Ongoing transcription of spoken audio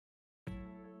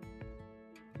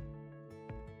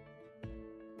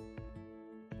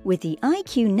With the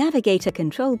IQnavigator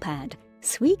control pad,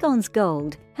 Swegon's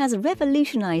Gold has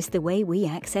revolutionized the way we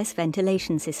access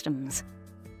ventilation systems.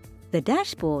 The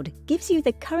dashboard gives you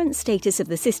the current status of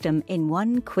the system in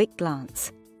one quick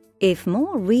glance. If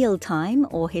more real-time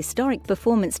or historic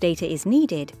performance data is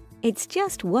needed, it's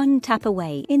just one tap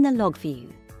away in the log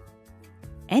view.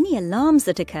 Any alarms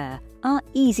that occur are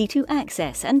easy to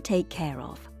access and take care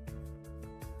of.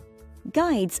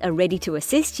 Guides are ready to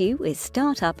assist you with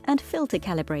startup and filter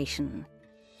calibration.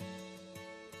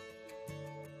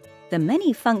 The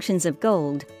many functions of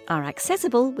Gold are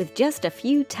accessible with just a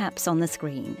few taps on the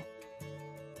screen.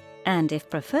 And if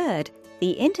preferred,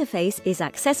 the interface is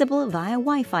accessible via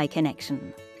Wi-Fi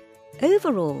connection.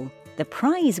 Overall, the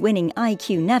prize-winning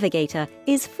IQnavigator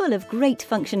is full of great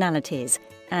functionalities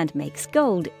and makes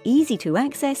Gold easy to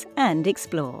access and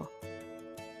explore.